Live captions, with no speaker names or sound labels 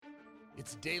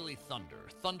It's Daily Thunder,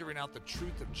 thundering out the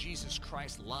truth of Jesus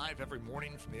Christ live every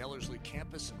morning from the Ellerslie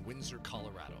campus in Windsor,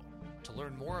 Colorado. To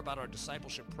learn more about our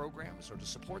discipleship programs or to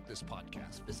support this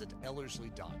podcast, visit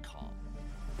Ellerslie.com.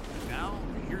 Now,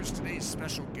 here's today's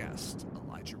special guest,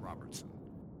 Elijah Robertson.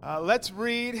 Let's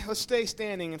stay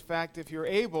standing, in fact, if you're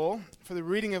able, for the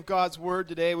reading of God's Word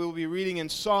today. We will be reading in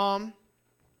Psalm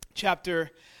chapter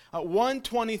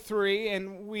 123,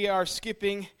 and we are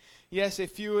skipping, yes, a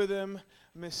few of them.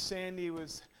 Miss Sandy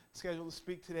was scheduled to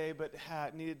speak today, but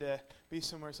needed to be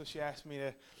somewhere, so she asked me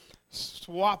to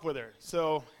swap with her.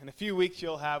 So in a few weeks,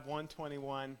 you'll have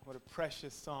 121. What a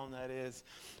precious psalm that is.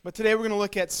 But today we're going to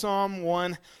look at Psalm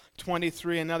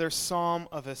 123, another Psalm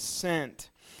of Ascent.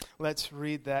 Let's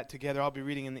read that together. I'll be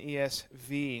reading in the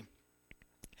ESV.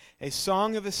 A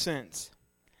song of ascent.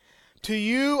 To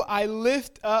you I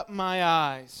lift up my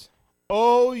eyes,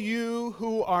 O you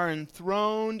who are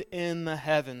enthroned in the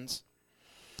heavens.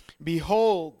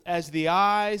 Behold, as the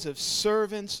eyes of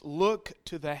servants look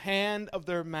to the hand of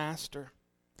their master,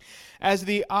 as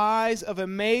the eyes of a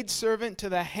maidservant to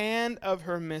the hand of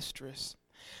her mistress,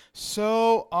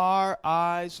 so our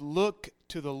eyes look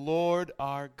to the Lord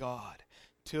our God,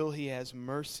 till he has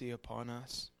mercy upon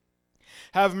us.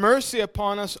 Have mercy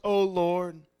upon us, O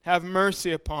Lord, have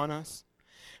mercy upon us,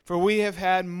 for we have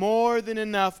had more than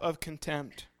enough of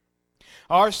contempt.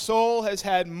 Our soul has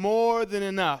had more than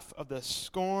enough of the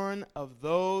scorn of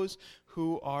those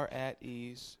who are at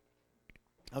ease,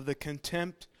 of the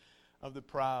contempt of the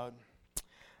proud.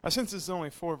 Since this is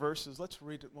only 4 verses, let's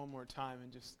read it one more time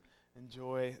and just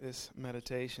enjoy this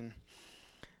meditation.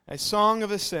 A song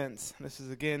of ascent. This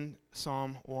is again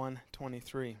Psalm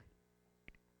 123.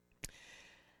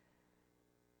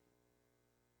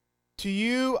 To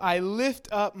you I lift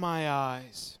up my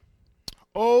eyes,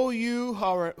 O you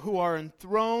who are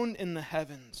enthroned in the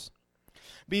heavens.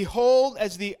 Behold,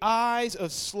 as the eyes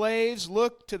of slaves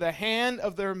look to the hand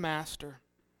of their master,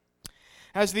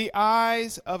 as the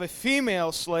eyes of a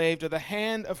female slave to the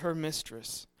hand of her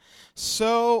mistress,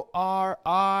 so our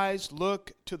eyes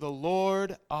look to the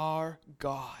Lord our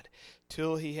God,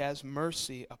 till he has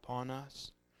mercy upon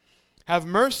us. Have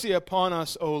mercy upon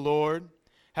us, O Lord,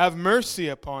 have mercy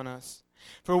upon us,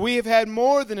 for we have had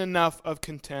more than enough of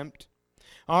contempt.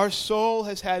 Our soul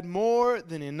has had more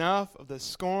than enough of the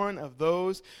scorn of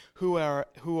those who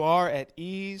are at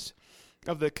ease,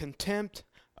 of the contempt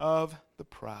of the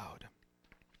proud.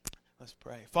 Let's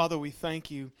pray. Father, we thank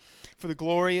you for the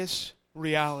glorious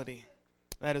reality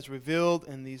that is revealed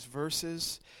in these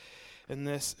verses, in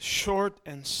this short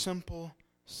and simple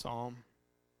psalm.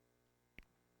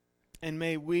 And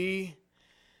may we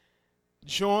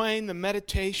join the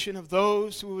meditation of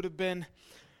those who would have been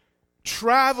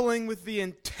traveling with the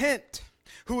intent,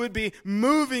 who would be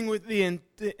moving with the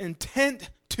intent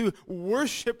to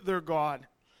worship their God.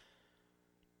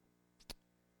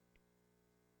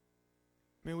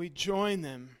 May we join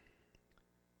them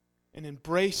in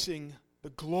embracing the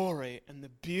glory and the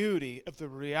beauty of the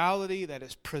reality that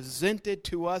is presented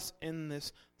to us in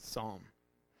this psalm.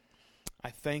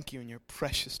 I thank you in your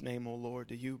precious name, O Lord.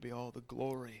 To you be all the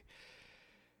glory.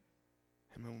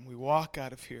 And when we walk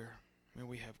out of here, may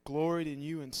we have gloried in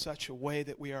you in such a way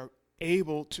that we are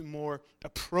able to more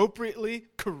appropriately,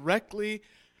 correctly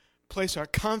place our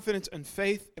confidence and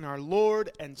faith in our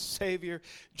Lord and Savior,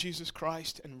 Jesus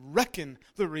Christ, and reckon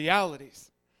the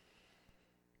realities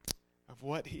of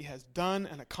what he has done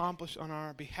and accomplished on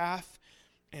our behalf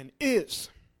and is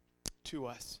to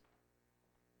us,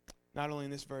 not only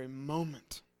in this very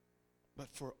moment, but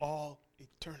for all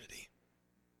eternity.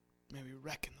 May we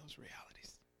reckon those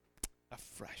realities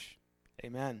afresh.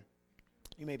 Amen.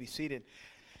 You may be seated.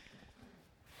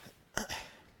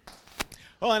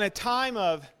 Well, in a time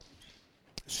of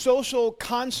social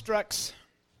constructs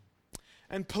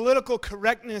and political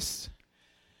correctness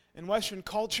in Western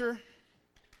culture,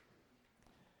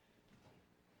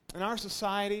 in our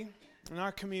society, in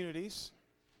our communities,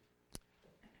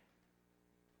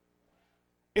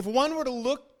 if one were to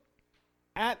look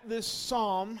at this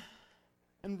psalm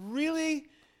and really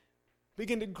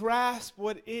begin to grasp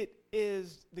what it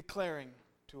is declaring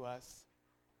to us,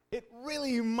 it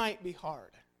really might be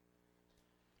hard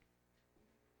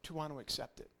to want to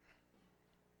accept it.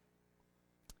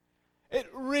 It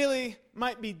really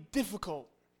might be difficult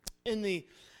in the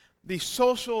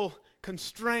social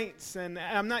constraints, and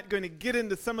I'm not going to get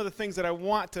into some of the things that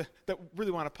that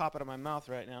really want to pop out of my mouth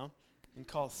right now and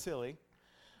call silly.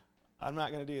 I'm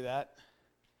not going to do that.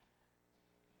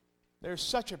 There's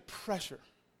such a pressure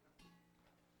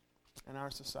in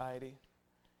our society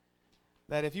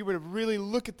that if you were to really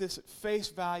look at this at face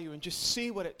value and just see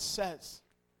what it says,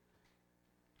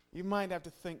 you might have to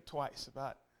think twice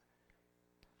about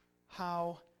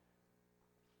how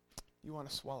you want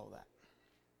to swallow that.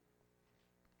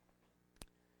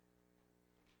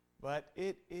 But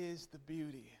it is the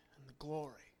beauty and the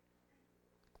glory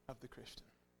of the Christian.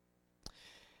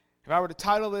 If I were to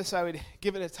title this, I would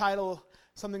give it a title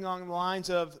something along the lines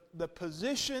of the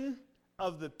position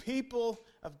of the people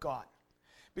of God.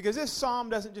 Because this psalm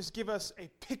doesn't just give us a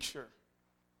picture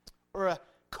or a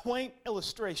quaint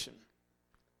illustration,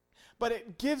 but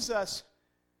it gives us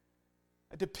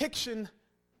a depiction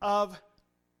of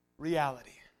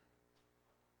reality.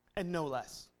 And no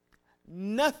less.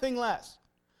 Nothing less.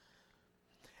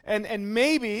 And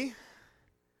maybe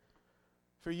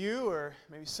for you or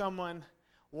maybe someone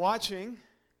watching,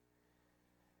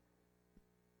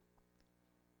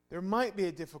 there might be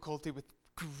a difficulty with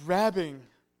grabbing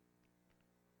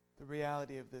the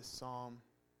reality of this psalm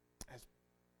as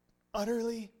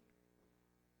utterly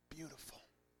beautiful,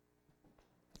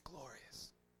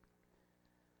 glorious.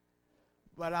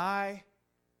 But I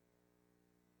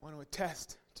want to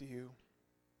attest to you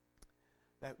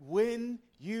that when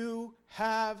you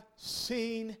have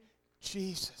seen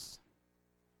Jesus,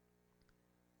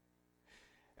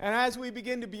 and as we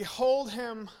begin to behold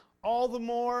Him all the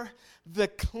more, the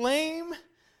claim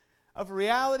of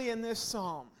reality in this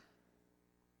psalm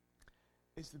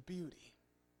is the beauty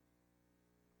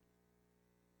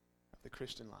of the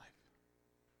Christian life.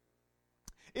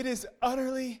 It is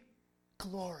utterly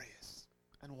glorious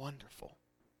and wonderful.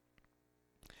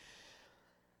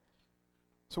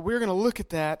 So we're going to look at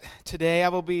that today.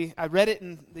 I read it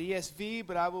in the ESV,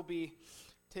 but I will be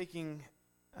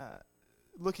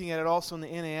looking at it also in the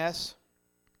NASB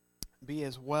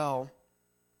as well.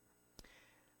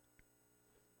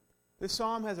 This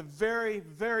psalm has a very,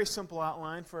 very simple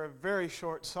outline for a very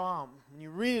short psalm. When you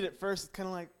read it at first, it's kind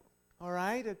of like, all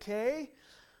right, okay.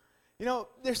 You know,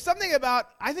 there's something about,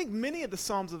 I think many of the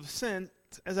Psalms of Ascent,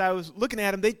 as I was looking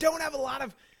at them, they don't have a lot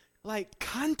of,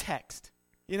 context.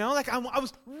 You know, I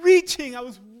was reaching, I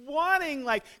was wanting,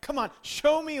 come on,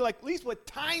 show me, at least what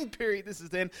time period this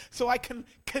is in so I can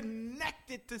connect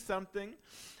it to something.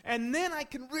 And then I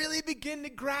can really begin to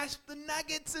grasp the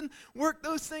nuggets and work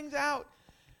those things out.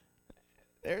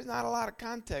 There's not a lot of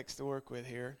context to work with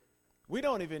here. We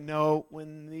don't even know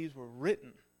when these were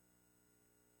written.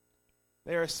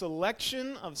 They're a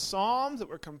selection of psalms that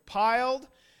were compiled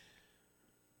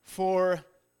for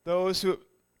those who,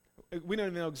 we don't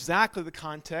even know exactly the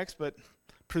context, but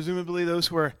presumably those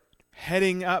who are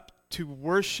heading up to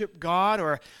worship God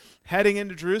or heading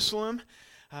into Jerusalem,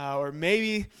 or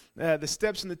maybe the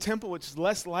steps in the temple, which is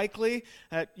less likely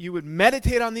that you would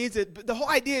meditate on these. But the whole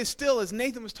idea is still, as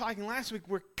Nathan was talking last week,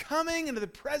 we're coming into the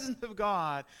presence of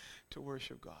God to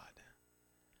worship God.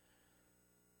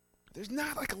 There's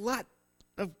not a lot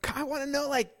of, I want to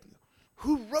know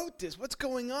who wrote this? What's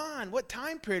going on? What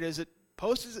time period? Is it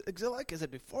post-exilic? Is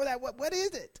it before that? What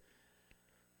is it?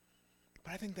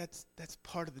 But I think that's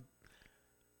part of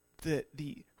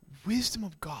the wisdom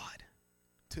of God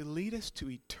to lead us to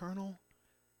eternal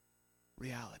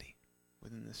reality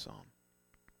within this psalm.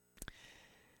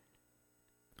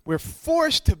 We're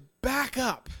forced to back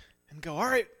up and go, all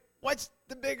right, what's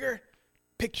the bigger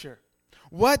picture?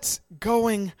 What's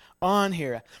going on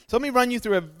here? So let me run you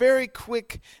through a very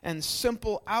quick and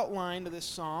simple outline of this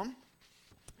psalm.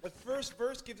 The first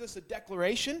verse gives us a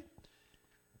declaration,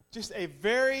 just a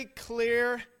very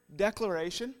clear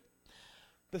declaration.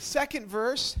 The second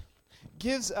verse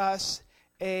gives us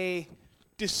a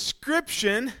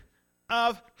description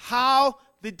of how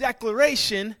the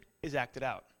declaration is acted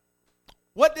out.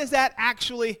 What does that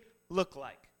actually look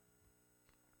like?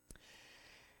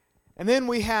 And then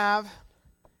we have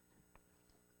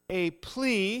a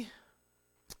plea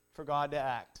for God to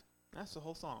act. That's the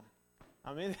whole psalm.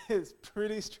 I mean, it is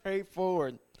pretty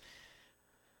straightforward.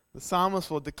 The psalmist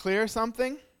will declare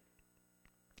something,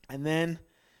 and then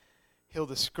he'll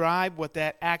describe what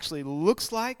that actually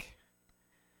looks like,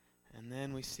 and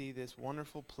then we see this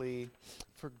wonderful plea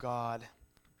for God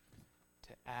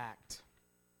to act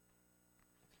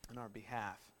on our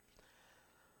behalf.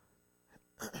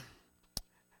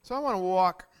 So I want to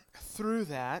walk through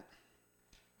that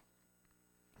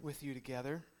with you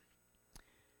together.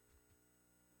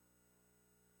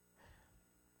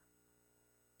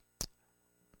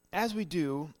 As we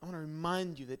do, I want to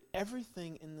remind you that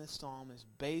everything in this psalm is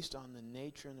based on the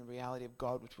nature and the reality of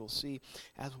God, which we'll see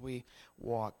as we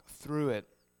walk through it.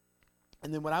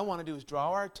 And then what I want to do is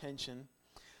draw our attention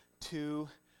to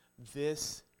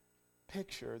this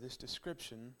picture, this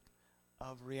description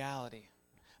of reality.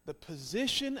 The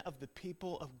position of the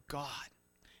people of God.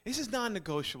 This is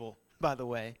non-negotiable, by the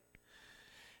way.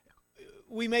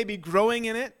 we may be growing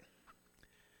in it.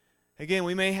 Again,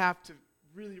 we may have to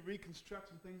really reconstruct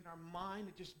some things in our mind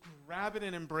and just grab it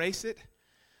and embrace it.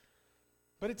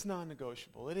 But it's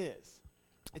non-negotiable. It is.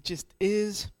 It just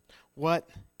is what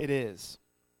it is.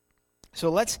 So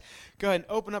let's go ahead and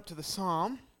open up to the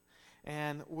Psalm,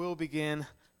 and we'll begin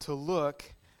to look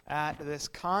at this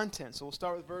content. So we'll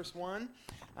start with verse 1,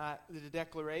 the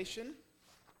declaration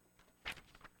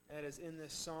that is in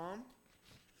this Psalm.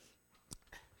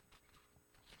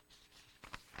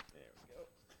 There we go.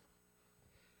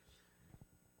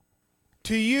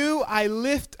 To you I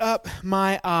lift up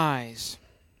my eyes,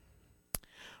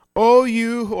 O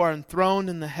you who are enthroned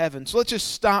in the heavens. So let's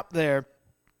just stop there.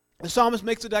 The psalmist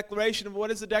makes a declaration of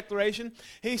what is the declaration?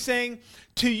 He's saying,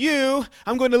 to you,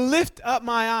 I'm going to lift up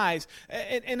my eyes.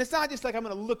 And it's not just like I'm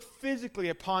going to look physically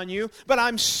upon you, but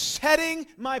I'm setting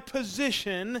my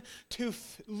position to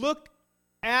look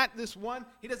at this one.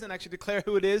 He doesn't actually declare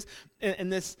who it is in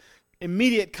this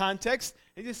immediate context.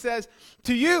 He just says,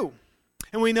 to you.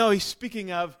 And we know he's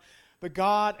speaking of the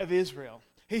God of Israel.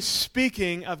 He's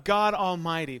speaking of God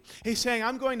Almighty. He's saying,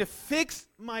 I'm going to fix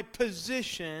my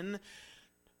position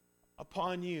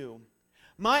upon you.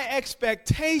 My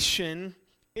expectation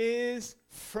is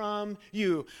from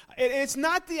you. It's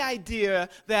not the idea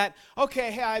that,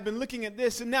 okay, hey, I've been looking at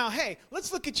this, and now, hey,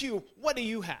 let's look at you. What do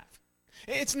you have?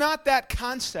 It's not that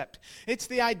concept. It's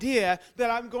the idea that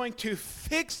I'm going to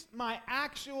fix my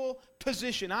actual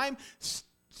position. I'm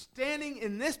standing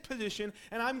in this position,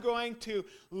 and I'm going to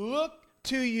look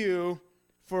to you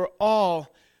for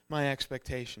all my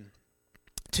expectation.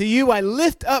 To you I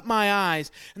lift up my eyes.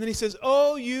 And then he says,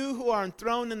 oh, you who are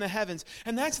enthroned in the heavens.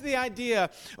 And that's the idea.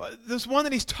 This one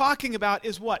that he's talking about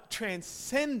is what?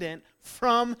 Transcendent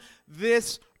from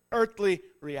this earthly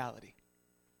reality.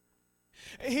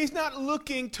 He's not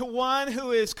looking to one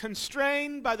who is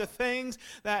constrained by the things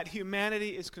that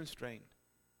humanity is constrained.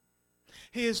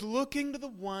 He is looking to the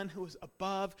one who is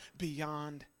above,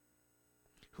 beyond,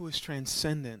 who is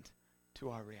transcendent to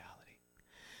our reality.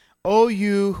 O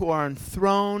you who are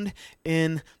enthroned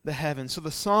in the heavens. So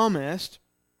the psalmist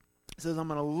says, I'm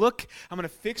going to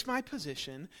fix my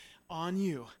position on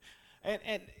you.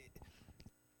 And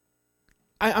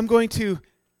I'm going to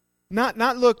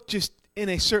not look just in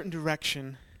a certain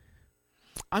direction.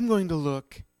 I'm going to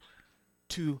look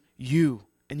to you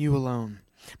and you alone.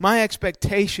 My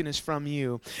expectation is from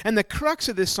you. And the crux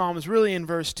of this psalm is really in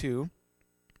verse 2.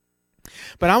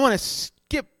 But I want to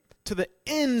skip to the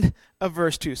end of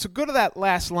verse 2. So go to that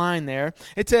last line there.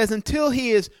 It says, until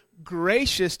he is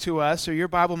gracious to us, or your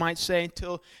Bible might say,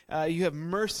 until you have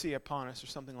mercy upon us, or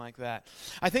something like that.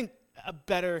 I think a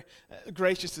better,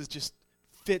 gracious is just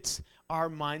fits our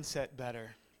mindset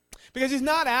better. Because he's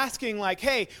not asking like,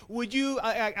 hey, would you,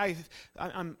 I've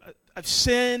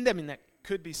sinned. I mean, that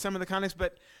could be some of the context,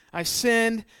 but I've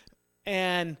sinned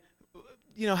and,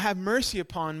 have mercy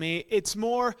upon me. It's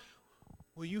more,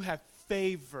 will you have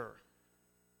favor?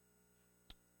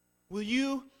 Will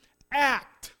you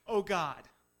act, O God?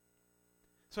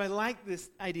 So I like this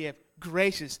idea of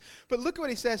gracious. But look at what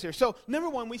he says here. So, number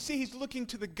one, we see he's looking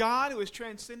to the God who is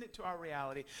transcendent to our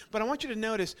reality. But I want you to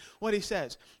notice what he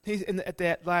says. At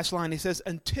that last line, he says,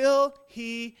 until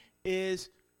he is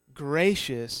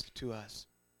gracious to us.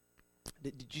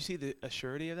 Did you see the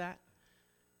assurity of that?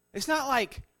 It's not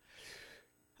like,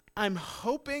 I'm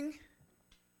hoping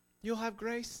you'll have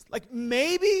grace. Like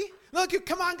maybe, look,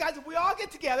 come on guys, if we all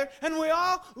get together and we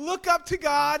all look up to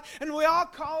God and we all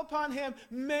call upon him,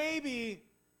 maybe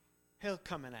he'll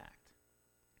come and act.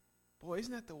 Boy,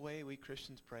 isn't that the way we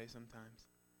Christians pray sometimes?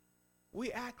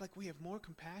 We act like we have more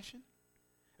compassion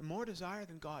and more desire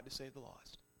than God to save the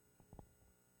lost.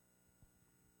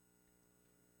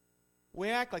 We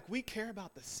act like we care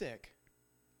about the sick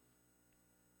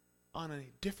on a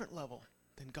different level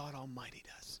than God Almighty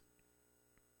does.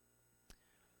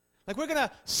 Like we're going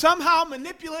to somehow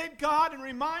manipulate God and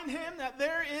remind him that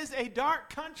there is a dark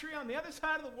country on the other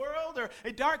side of the world or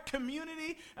a dark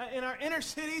community in our inner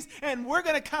cities, and we're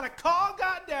going to kind of call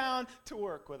God down to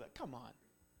work with it. Come on.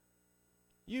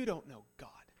 You don't know God,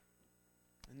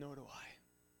 and nor do I.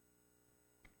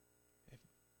 If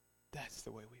that's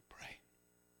the way we pray.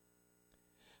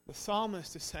 The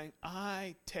psalmist is saying,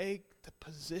 I take the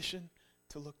position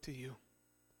to look to you.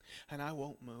 And I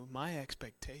won't move. My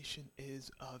expectation is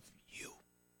of you.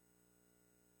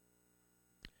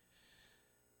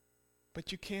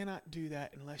 But you cannot do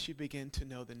that unless you begin to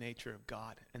know the nature of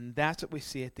God. And that's what we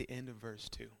see at the end of verse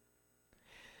 2.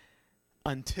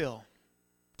 Until.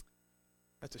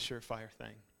 That's a surefire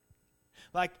thing.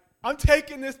 Like, I'm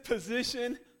taking this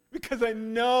position because I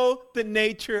know the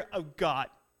nature of God.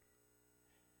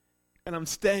 And I'm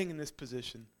staying in this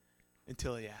position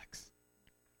until he acts.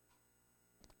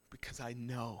 Because I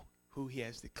know who he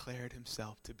has declared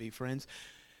himself to be. Friends,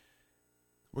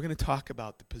 we're going to talk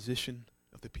about the position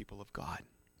of the people of God.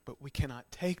 But we cannot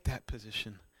take that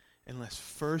position unless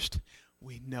first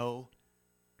we know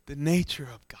the nature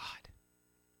of God.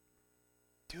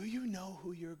 Do you know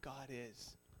who your God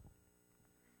is?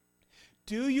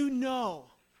 Do you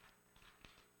know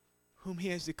whom he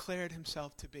has declared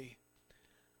himself to be?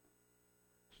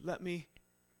 Let me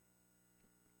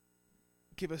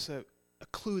give us a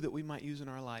clue that we might use in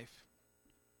our life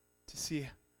to see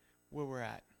where we're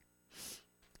at.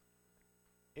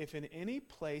 If in any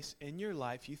place in your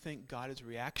life you think God is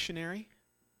reactionary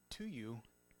to you,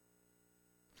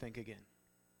 think again.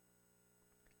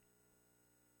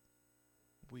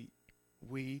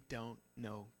 We don't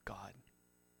know God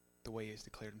the way he has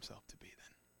declared himself to be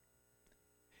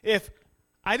then. If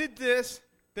I did this,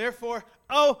 therefore,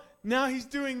 now he's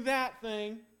doing that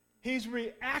thing, he's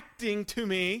reacting to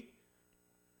me,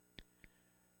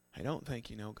 I don't think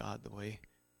you know God the way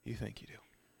you think you do.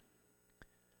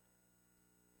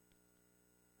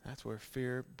 That's where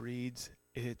fear breeds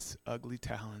its ugly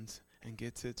talons and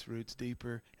gets its roots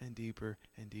deeper and deeper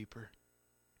and deeper.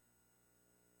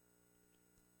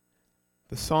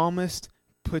 The psalmist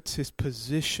puts his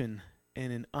position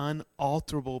in an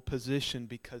unalterable position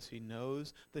because he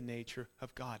knows the nature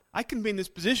of God. I can be in this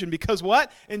position because what?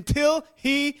 Until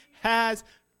he has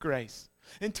grace.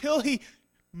 Until he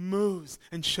moves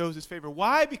and shows his favor.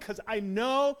 Why? Because I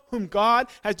know whom God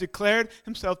has declared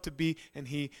himself to be, and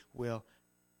he will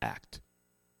act.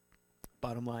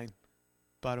 Bottom line.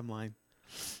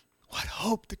 What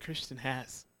hope the Christian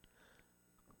has.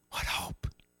 What hope.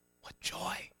 What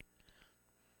joy.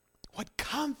 What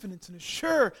confidence and a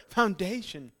sure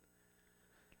foundation.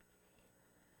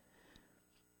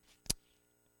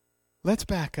 Let's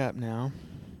back up now.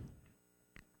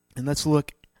 And let's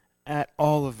look at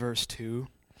all of verse 2.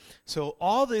 So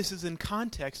all this is in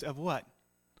context of what?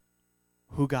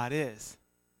 Who God is.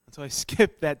 And so I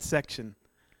skipped that section.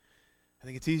 I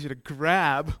think it's easier to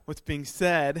grab what's being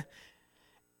said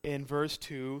in verse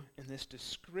 2 in this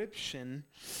description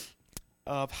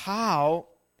of how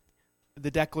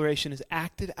the declaration is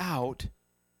acted out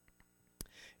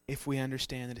if we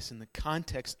understand that it's in the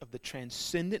context of the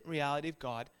transcendent reality of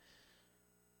God.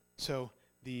 So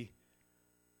the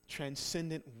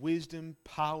transcendent wisdom,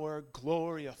 power,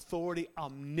 glory, authority,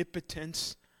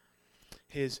 omnipotence,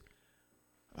 his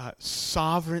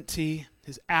sovereignty,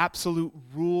 his absolute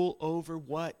rule over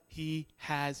what he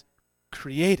has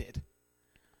created.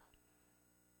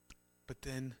 But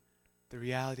then the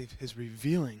reality of his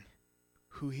revealing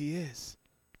who he is,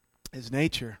 his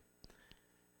nature,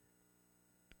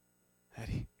 that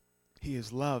he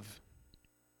is love.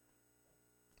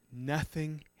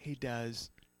 Nothing he does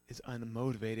is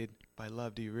unmotivated by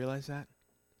love. Do you realize that?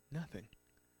 Nothing.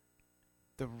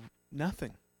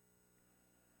 Nothing.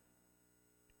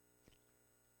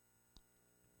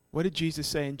 What did Jesus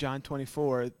say in John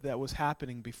 24 that was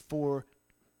happening before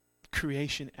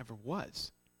creation ever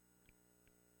was?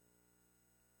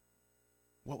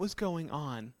 What was going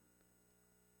on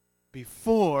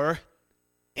before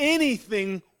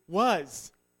anything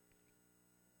was?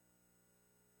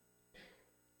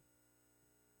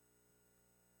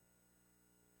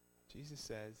 Jesus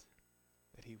says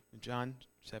that in John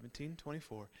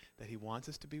 17:24, that he wants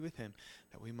us to be with him,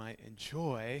 that we might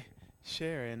enjoy,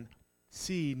 share in,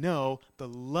 see, know the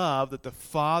love that the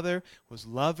Father was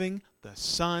loving the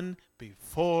Son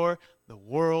before the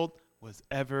world was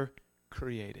ever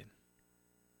created.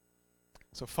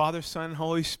 So Father, Son, and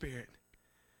Holy Spirit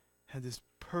had this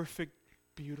perfect,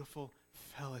 beautiful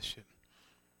fellowship.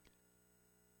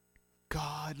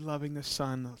 God loving the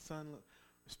Son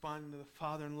responding to the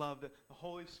Father in love, the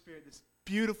Holy Spirit, this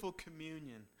beautiful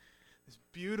communion, this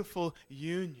beautiful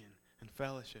union and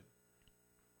fellowship.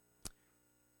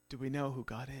 Do we know who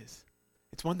God is?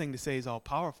 It's one thing to say he's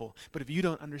all-powerful, but if you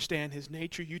don't understand his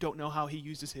nature, you don't know how he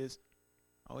uses his,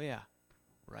 oh yeah,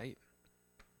 right?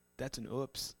 That's an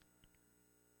oops.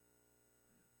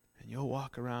 And you'll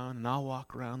walk around, and I'll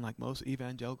walk around like most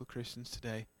evangelical Christians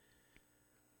today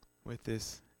with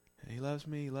this, he loves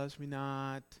me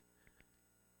not.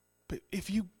 But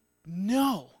if you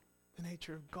know the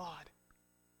nature of God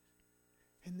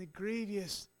and the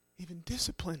grievous, even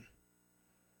discipline,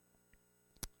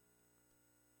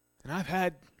 and I've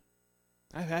had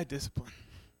discipline,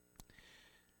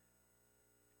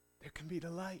 there can be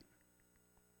delight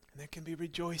and there can be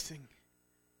rejoicing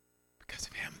because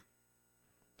of him.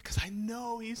 Because I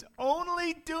know he's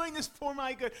only doing this for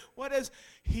my good. What does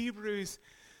Hebrews,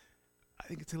 I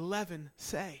think it's 11,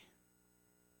 say?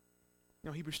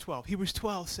 No, Hebrews 12. Hebrews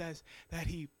 12 says that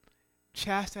he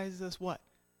chastises us what?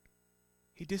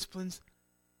 He disciplines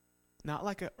not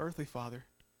like an earthly father,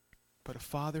 but a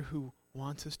father who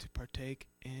wants us to partake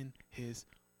in his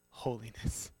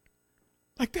holiness.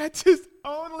 Like that's his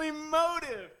only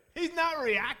motive. He's not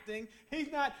reacting.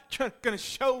 He's not going to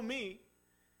show me.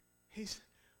 He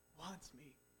wants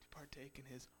me to partake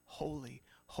in his holy,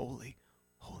 holy,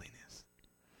 holiness.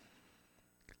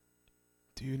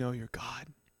 Do you know your God?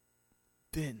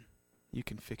 Then you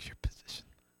can fix your position.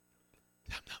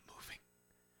 I'm not moving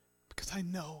because I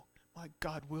know my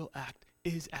God will act,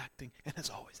 is acting, and has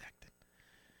always acted.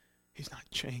 He's not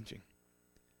changing.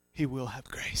 He will have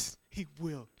grace. He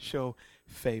will show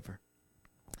favor.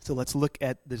 So let's look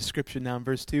at the description now in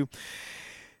verse 2.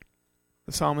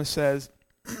 The psalmist says,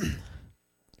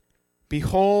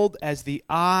 behold, as the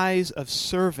eyes of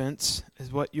servants,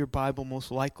 is what your Bible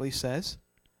most likely says.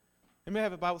 Anybody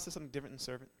have a Bible that says something different than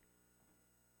servant?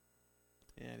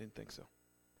 Yeah, I didn't think so.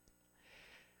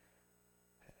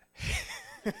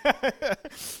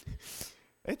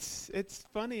 It's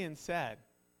funny and sad.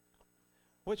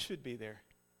 What should be there?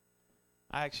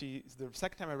 The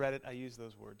second time I read it, I used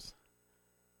those words.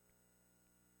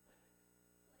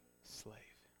 Slave.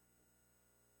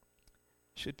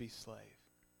 Should be slave.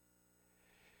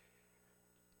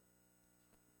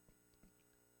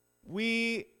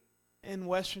 We, in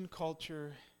Western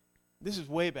culture, this is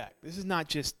way back. This is not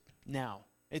just now.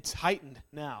 It's heightened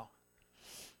now.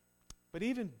 But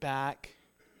even back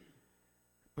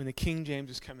when the King James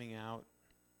was coming out,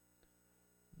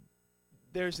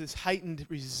 there's this heightened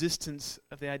resistance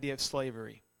of the idea of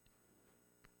slavery.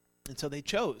 And so they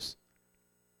chose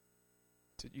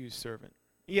to use servant.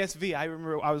 ESV, I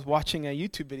remember I was watching a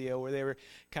YouTube video where they were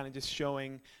kind of just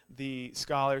showing the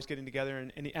scholars getting together,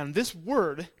 and this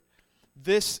word,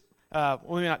 well,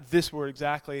 maybe not this word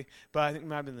exactly, but I think it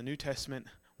might have been the New Testament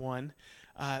one.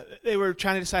 They were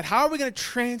trying to decide, how are we going to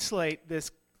translate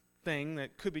this thing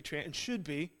that could be and should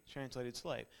be translated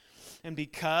slave? And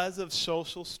because of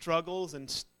social struggles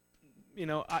and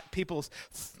people's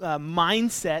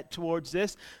mindset towards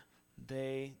this,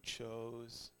 they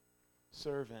chose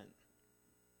servant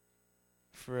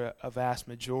for a vast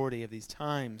majority of these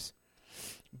times.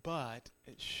 But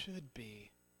it should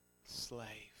be slave.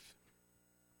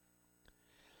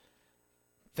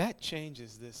 That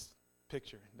changes this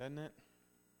picture, doesn't it?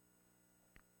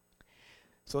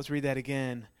 So let's read that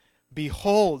again.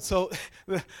 Behold. So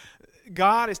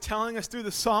God is telling us through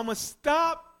the psalmist,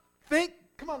 stop, think,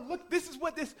 come on, look, this is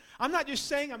what this, I'm not just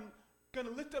saying I'm going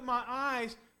to lift up my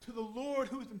eyes to the Lord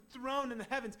who is enthroned in the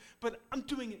heavens, but I'm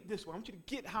doing it this way. I want you to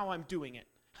get how I'm doing it,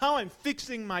 how I'm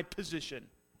fixing my position.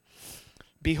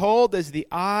 Behold, as the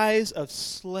eyes of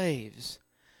slaves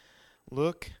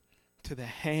look to the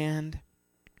hand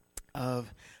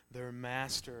of their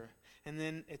master. And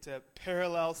then it's a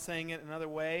parallel saying it another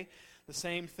way. The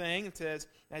same thing. It says,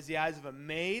 as the eyes of a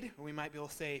maid, or we might be able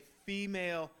to say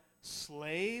female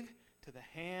slave, to the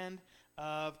hand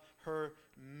of her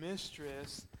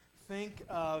mistress. Think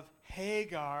of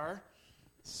Hagar,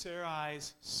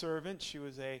 Sarai's servant. She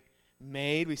was a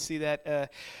maid. We see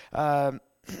that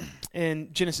in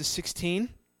Genesis 16.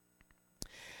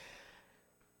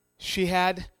 She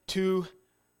had to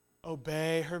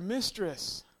obey her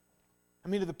mistress. I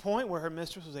mean, to the point where her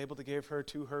mistress was able to give her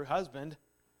to her husband.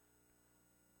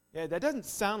 Yeah, that doesn't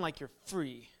sound like you're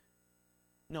free.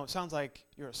 No, it sounds like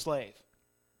you're a slave.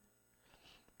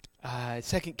 2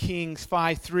 Kings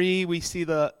 5:3, we see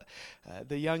the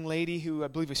young lady who I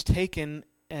believe was taken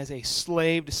as a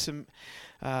slave to some.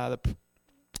 Sorry,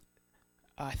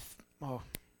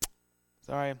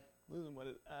 I'm losing what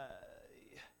it.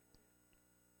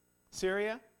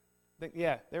 Syria.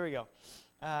 Yeah, there we go.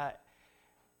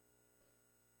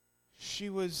 She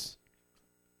was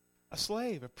a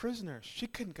slave, a prisoner. She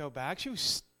couldn't go back. She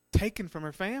was taken from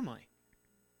her family.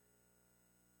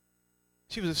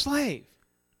 She was a slave.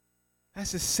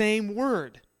 That's the same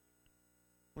word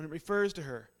when it refers to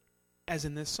her as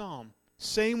in this psalm.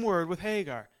 Same word with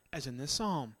Hagar as in this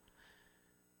psalm.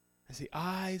 As the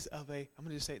eyes of I'm going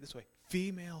to just say it this way,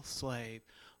 female slave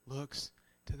looks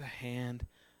to the hand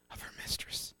of her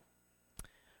mistress.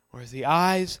 Or as the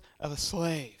eyes of a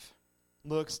slave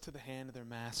looks to the hand of their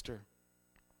master.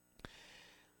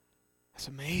 That's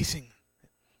amazing.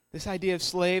 This idea of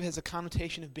slave has a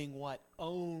connotation of being what?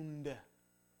 Owned.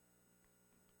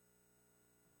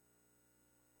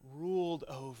 Ruled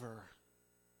over.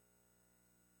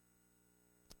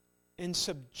 In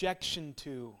subjection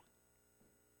to.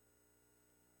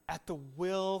 At the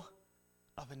will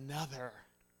of another.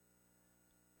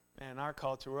 Man, in our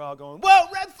culture, we're all going, whoa,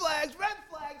 red flags,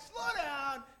 slow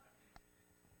down.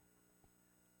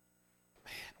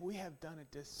 we have done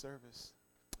a disservice,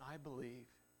 I believe,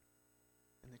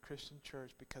 in the Christian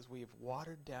church because we have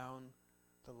watered down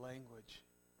the language.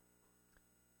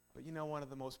 But you know, one of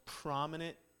the most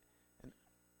prominent, and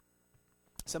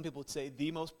some people would say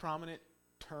the most prominent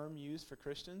term used for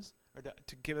Christians, or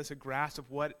to give us a grasp of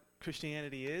what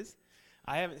Christianity is,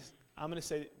 I'm going to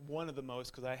say one of the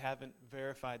most because I haven't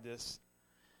verified this,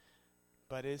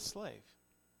 but is slave.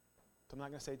 So I'm not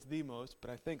going to say it's the most, but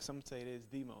I think some would say it is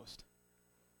the most.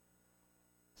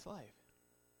 Slave.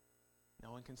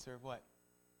 No one can serve what?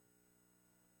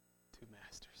 Two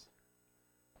masters.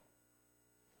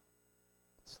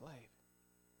 Slave.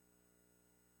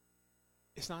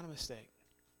 It's not a mistake.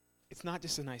 It's not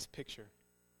just a nice picture.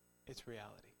 It's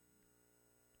reality.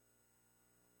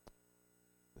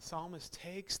 The psalmist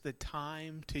takes the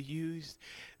time to use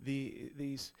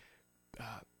these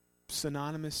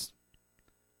synonymous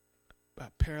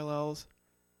parallels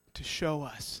to show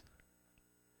us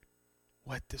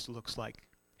what this looks like.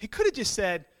 He could have just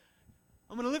said,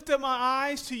 I'm going to lift up my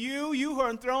eyes to you, you who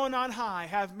are enthroned on high.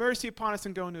 Have mercy upon us,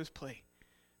 and go into his plea.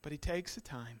 But he takes the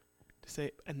time to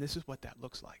say, and this is what that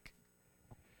looks like.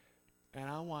 And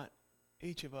I want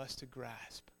each of us to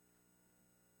grasp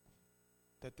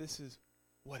that this is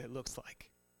what it looks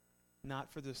like.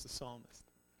 Not for just the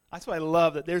psalmist. That's why I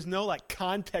love that there's no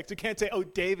context. You can't say, oh,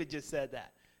 David just said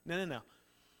that. No.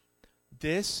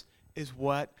 This is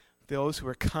what those who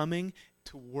are coming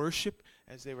to worship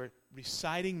as they were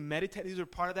reciting, meditating. These are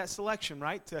part of that selection,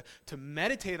 right? To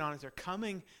meditate on as they're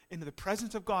coming into the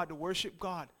presence of God to worship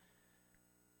God.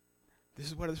 This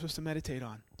is what they're supposed to meditate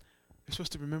on. They're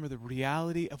supposed to remember the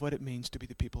reality of what it means to be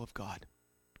the people of God.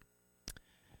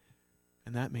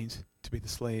 And that means to be the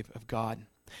slave of God.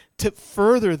 To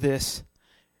further this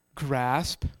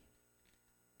grasp,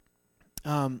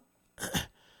 find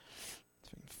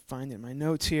it in my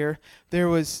notes here, there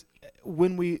was,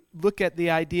 when we look at the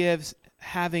idea of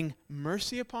having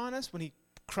mercy upon us, when he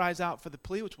cries out for the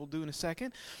plea, which we'll do in a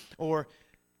second, or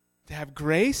to have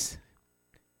grace,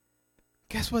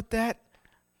 guess what that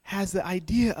has the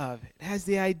idea of? It has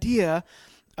the idea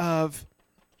of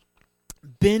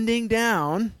bending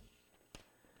down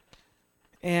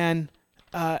and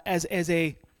as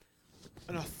an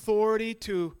authority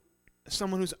to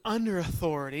someone who's under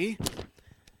authority,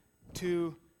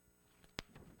 to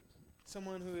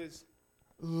someone who is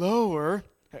lower.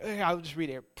 I'll just read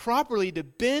it. Properly to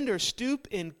bend or stoop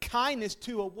in kindness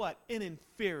to a what? An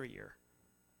inferior.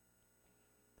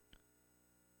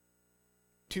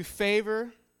 To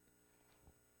favor,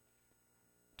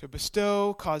 to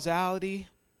bestow, causality.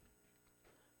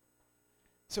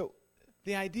 So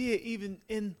the idea even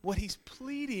in what he's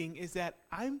pleading is that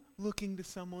I'm looking to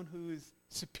someone who is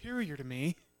superior to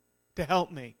me to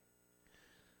help me.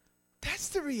 That's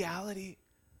the reality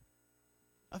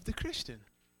of the Christian.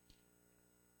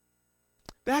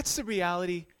 That's the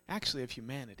reality, actually, of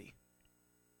humanity.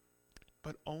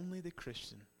 But only the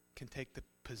Christian can take the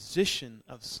position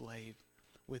of slave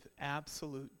with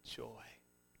absolute joy.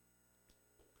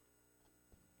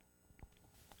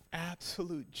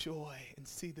 Absolute joy, and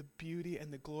see the beauty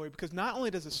and the glory. Because not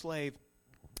only does a slave,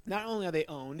 not only are they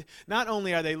owned, not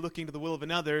only are they looking to the will of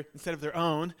another instead of their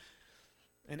own,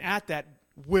 and at that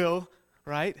will,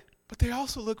 right? But they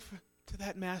also look to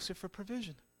that master for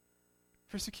provision,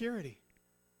 for security,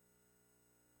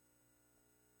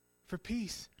 for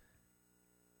peace.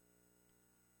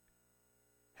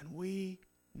 And we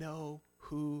know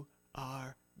who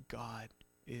our God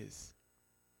is.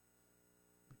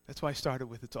 That's why I started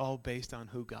with it's all based on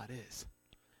who God is.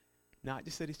 Not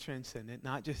just that he's transcendent,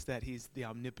 not just that he's the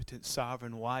omnipotent,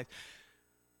 sovereign, wise,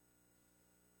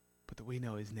 but that we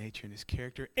know his nature and his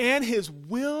character and his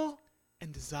will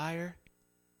and desire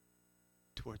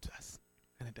towards us.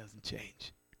 And it doesn't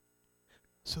change.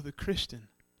 So the Christian,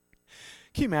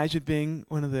 can you imagine being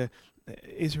one of the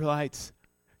Israelites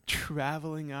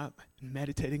traveling up and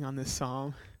meditating on this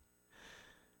psalm?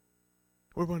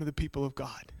 We're one of the people of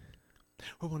God.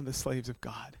 We're one of the slaves of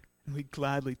God. And we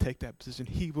gladly take that position.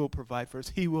 He will provide for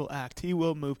us. He will act. He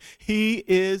will move. He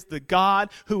is the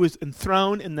God who is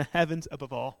enthroned in the heavens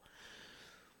above all.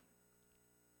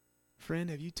 Friend,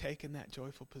 have you taken that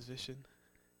joyful position?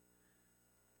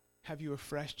 Have you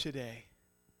afresh today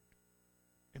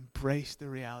embraced the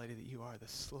reality that you are the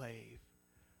slave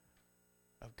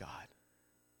of God?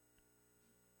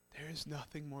 There is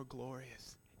nothing more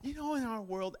glorious. You know, in our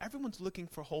world, everyone's looking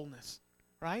for wholeness,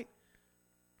 right?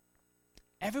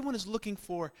 Everyone is looking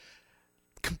for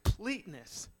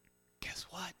completeness. Guess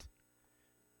what?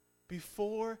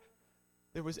 Before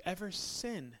there was ever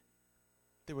sin,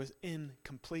 there was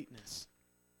incompleteness.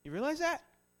 You realize that?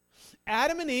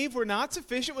 Adam and Eve were not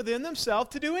sufficient within themselves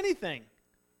to do anything.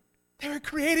 They were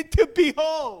created to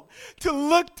behold, to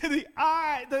look to the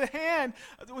hand,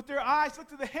 with their eyes, look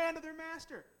to the hand of their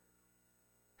master.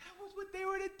 That was what they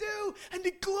were to do, and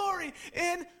to glory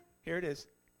in, here it is,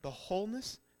 the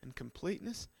wholeness and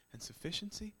completeness and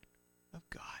sufficiency of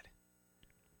God.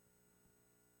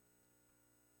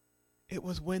 It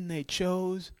was when they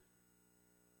chose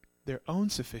their own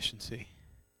sufficiency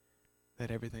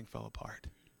that everything fell apart.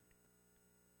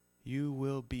 You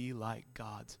will be like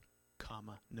God's,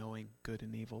 knowing good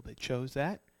and evil. They chose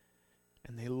that,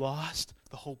 and they lost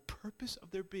the whole purpose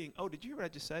of their being. Oh, did you hear what I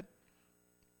just said?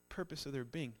 Purpose of their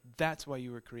being. That's why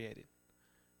you were created.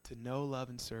 To know, love,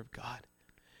 and serve God.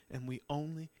 And we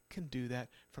only can do that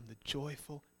from the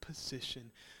joyful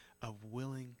position of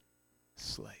willing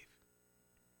slave.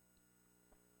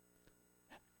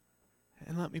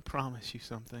 And let me promise you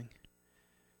something.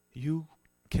 You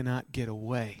cannot get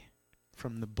away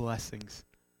from the blessings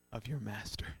of your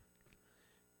master.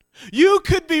 You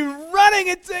could be running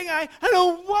and saying, I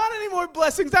don't want any more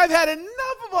blessings. I've had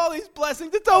enough of all these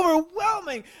blessings. It's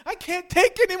overwhelming. I can't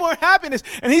take any more happiness.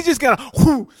 And he's just going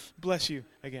to bless you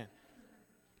again.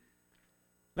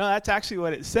 No, that's actually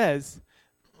what it says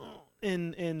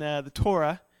in the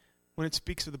Torah when it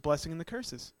speaks of the blessing and the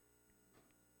curses.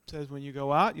 It says when you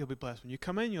go out, you'll be blessed. When you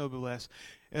come in, you'll be blessed.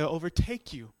 It'll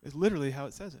overtake you is literally how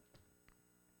it says it.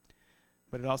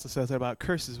 But it also says that about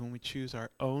curses when we choose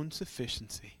our own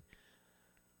sufficiency.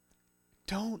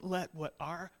 Don't let what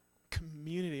our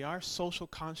community, our social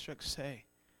constructs say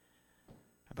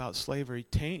about slavery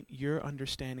taint your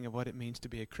understanding of what it means to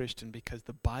be a Christian, because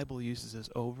the Bible uses us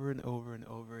over and over and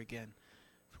over again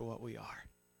for what we are.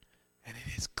 And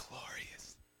it is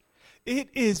glorious. It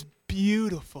is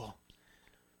beautiful.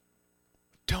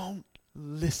 Don't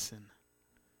listen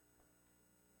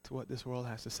to what this world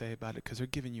has to say about it, because they're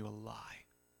giving you a lie.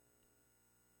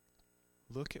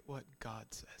 Look at what God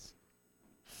says.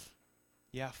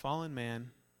 Yeah, fallen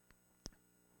man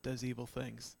does evil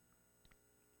things,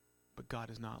 but God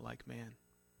is not like man.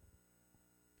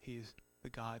 He is the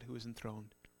God who is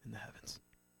enthroned in the heavens.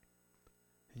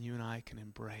 And you and I can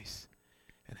embrace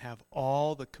and have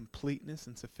all the completeness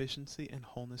and sufficiency and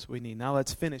wholeness we need. Now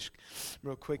let's finish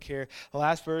real quick here. The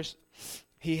last verse,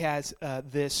 he has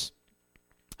this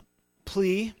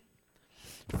plea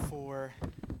for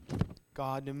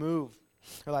God to move.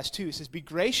 The last two, it says, be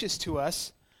gracious to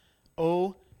us,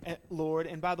 O Lord.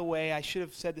 And by the way, I should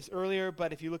have said this earlier,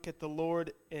 but if you look at the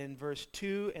Lord in verse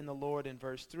 2 and the Lord in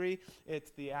verse 3,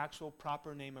 it's the actual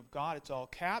proper name of God. It's all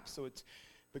caps, so it's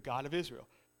the God of Israel.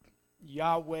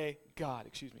 Yahweh God,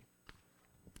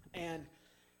 And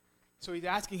so he's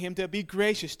asking him to be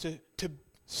gracious, to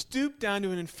stoop down to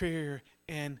an inferior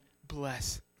and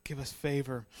bless, give us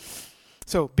favor.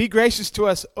 So, be gracious to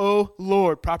us, O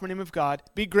Lord, proper name of God.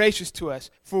 Be gracious to us,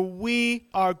 for we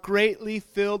are greatly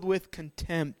filled with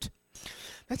contempt.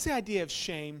 That's the idea of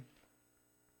shame.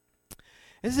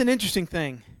 This is an interesting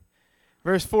thing.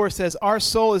 Verse 4 says, our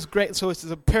soul is great. So this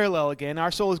is a parallel again.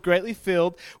 Our soul is greatly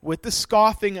filled with the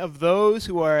scoffing of those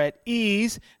who are at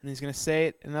ease. And he's going to say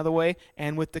it another way.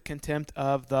 And with the contempt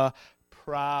of the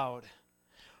proud.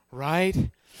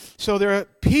 Right? So there are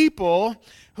people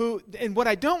who, and what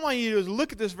I don't want you to do is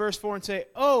look at this verse 4 and say,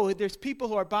 oh, there's people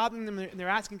who are bothering them and they're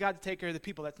asking God to take care of the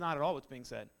people. That's not at all what's being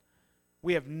said.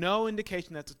 We have no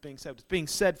indication that's what's being said. What's being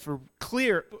said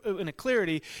in a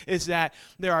clarity is that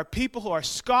there are people who are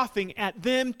scoffing at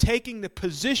them taking the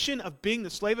position of being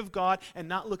the slave of God and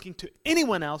not looking to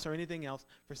anyone else or anything else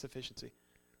for sufficiency.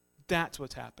 That's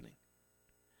what's happening.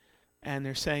 And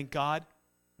they're saying, God,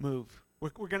 move. We're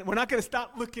not going to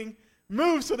stop looking.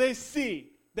 Move so they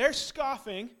see. They're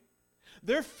scoffing.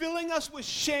 They're filling us with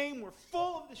shame. We're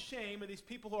full of the shame of these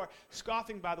people who are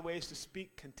scoffing, by the way, is to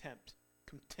speak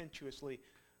contemptuously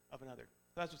of another.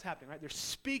 That's what's happening, right? They're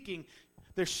speaking,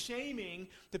 they're shaming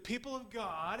the people of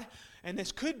God, and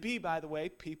this could be, by the way,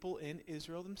 people in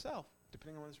Israel themselves,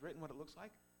 depending on what it's written, what it looks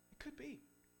like. It could be.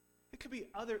 It could be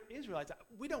other Israelites.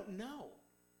 We don't know.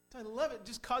 So I love it. It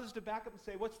just causes us to back up and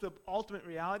say, what's the ultimate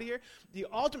reality here? The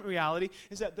ultimate reality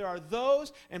is that there are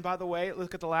those, and by the way,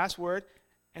 look at the last word,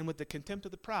 and with the contempt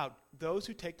of the proud, those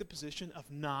who take the position of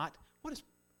not, what is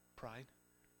pride?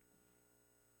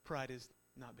 Pride is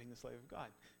not being the slave of God.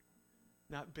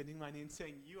 Not bending my knee and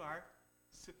saying, you are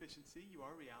sufficiency, you are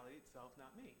reality itself,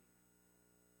 not me.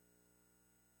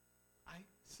 I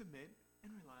submit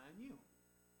and rely on you.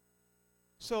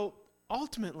 So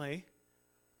ultimately,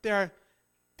 there are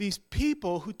these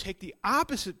people who take the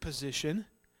opposite position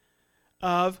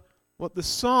of what the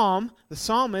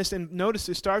psalmist, and notice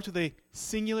it starts with a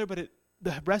singular, but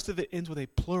the rest of it ends with a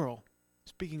plural.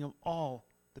 speaking of all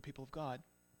the people of God.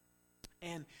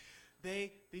 And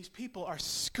these people are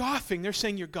scoffing. They're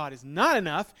saying your God is not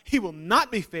enough. He will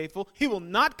not be faithful. He will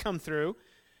not come through.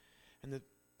 And the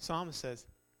psalmist says,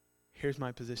 here's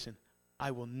my position.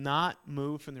 I will not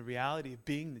move from the reality of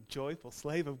being the joyful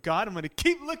slave of God. I'm going to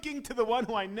keep looking to the one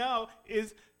who I know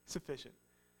is sufficient.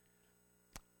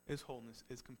 His wholeness,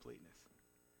 his completeness.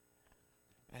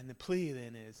 And the plea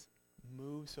then is,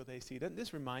 move so they see. Doesn't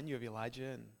this remind you of Elijah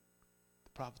and the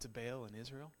prophets of Baal in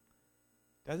Israel?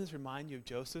 Doesn't this remind you of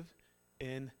Joseph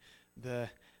in the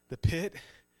pit?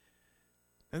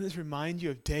 Doesn't this remind you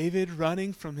of David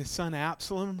running from his son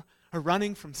Absalom or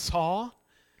running from Saul?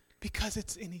 Because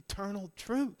it's an eternal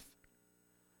truth.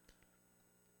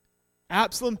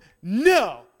 Absalom,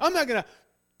 no, I'm not going to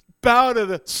bow to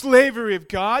the slavery of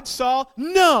God. Saul,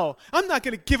 no, I'm not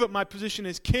going to give up my position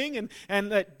as king and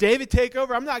let David take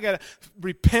over. I'm not going to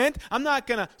repent. I'm not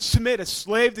going to submit a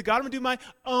slave to God. I'm going to do my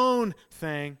own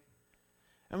thing.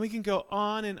 And we can go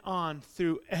on and on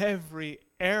through every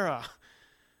era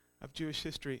of Jewish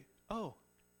history. Oh,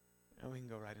 and we can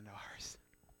go right into ours.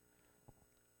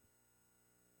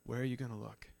 Where are you going to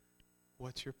look?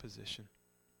 What's your position?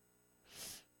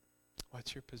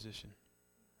 What's your position?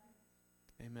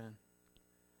 Amen.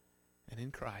 And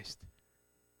in Christ,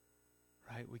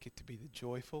 right, we get to be the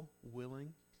joyful,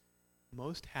 willing,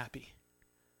 most happy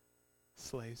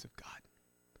slaves of God.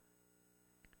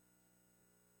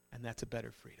 And that's a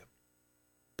better freedom.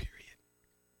 Period.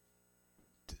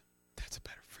 That's a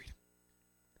better freedom.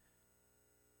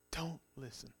 Don't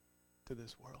listen to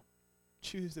this world.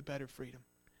 Choose the better freedom.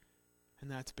 And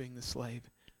that's being the slave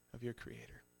of your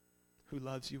Creator, who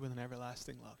loves you with an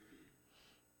everlasting love.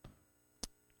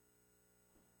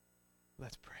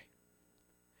 Let's pray.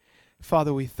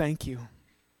 Father, we thank you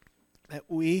that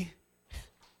we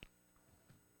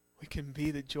can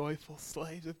be the joyful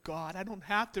slaves of God. I don't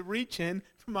have to reach in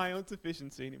for my own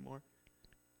sufficiency anymore.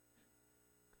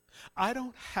 I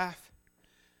don't have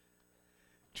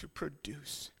to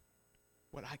produce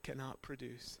what I cannot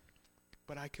produce,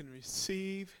 but I can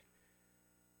receive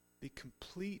the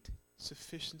complete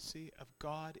sufficiency of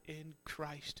God in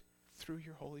Christ through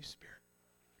your Holy Spirit.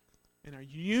 In our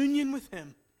union with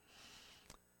Him,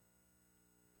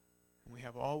 and we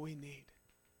have all we need.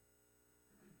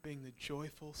 Being the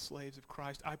joyful slaves of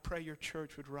Christ, I pray your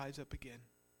church would rise up again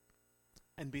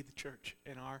and be the church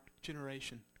in our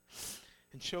generation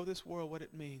and show this world what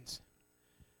it means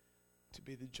to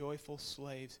be the joyful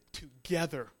slaves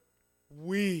together.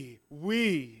 We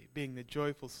being the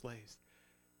joyful slaves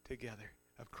together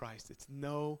of Christ. It's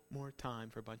no more time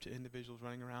for a bunch of individuals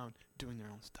running around doing their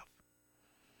own stuff.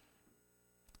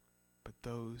 But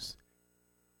those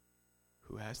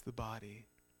who as the body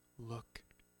look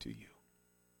to you.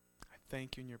 I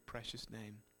thank you in your precious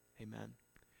name. Amen.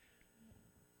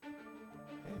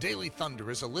 Daily Thunder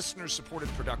is a listener-supported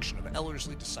production of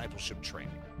Ellerslie Discipleship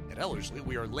Training. At Ellerslie,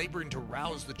 we are laboring to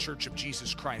rouse the Church of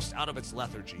Jesus Christ out of its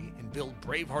lethargy and build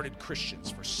brave-hearted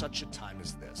Christians for such a time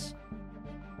as this.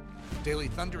 Daily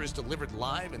Thunder is delivered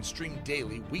live and streamed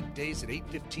daily weekdays at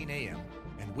 8:15 a.m.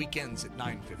 and weekends at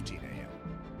 9:15 a.m.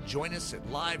 Join us at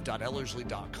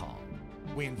live.ellerslie.com.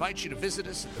 We invite you to visit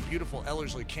us at the beautiful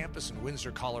Ellerslie campus in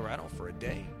Windsor, Colorado for a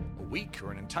day, a week,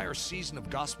 or an entire season of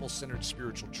gospel-centered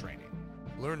spiritual training.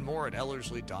 Learn more at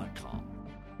ellerslie.com.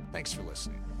 Thanks for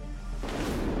listening.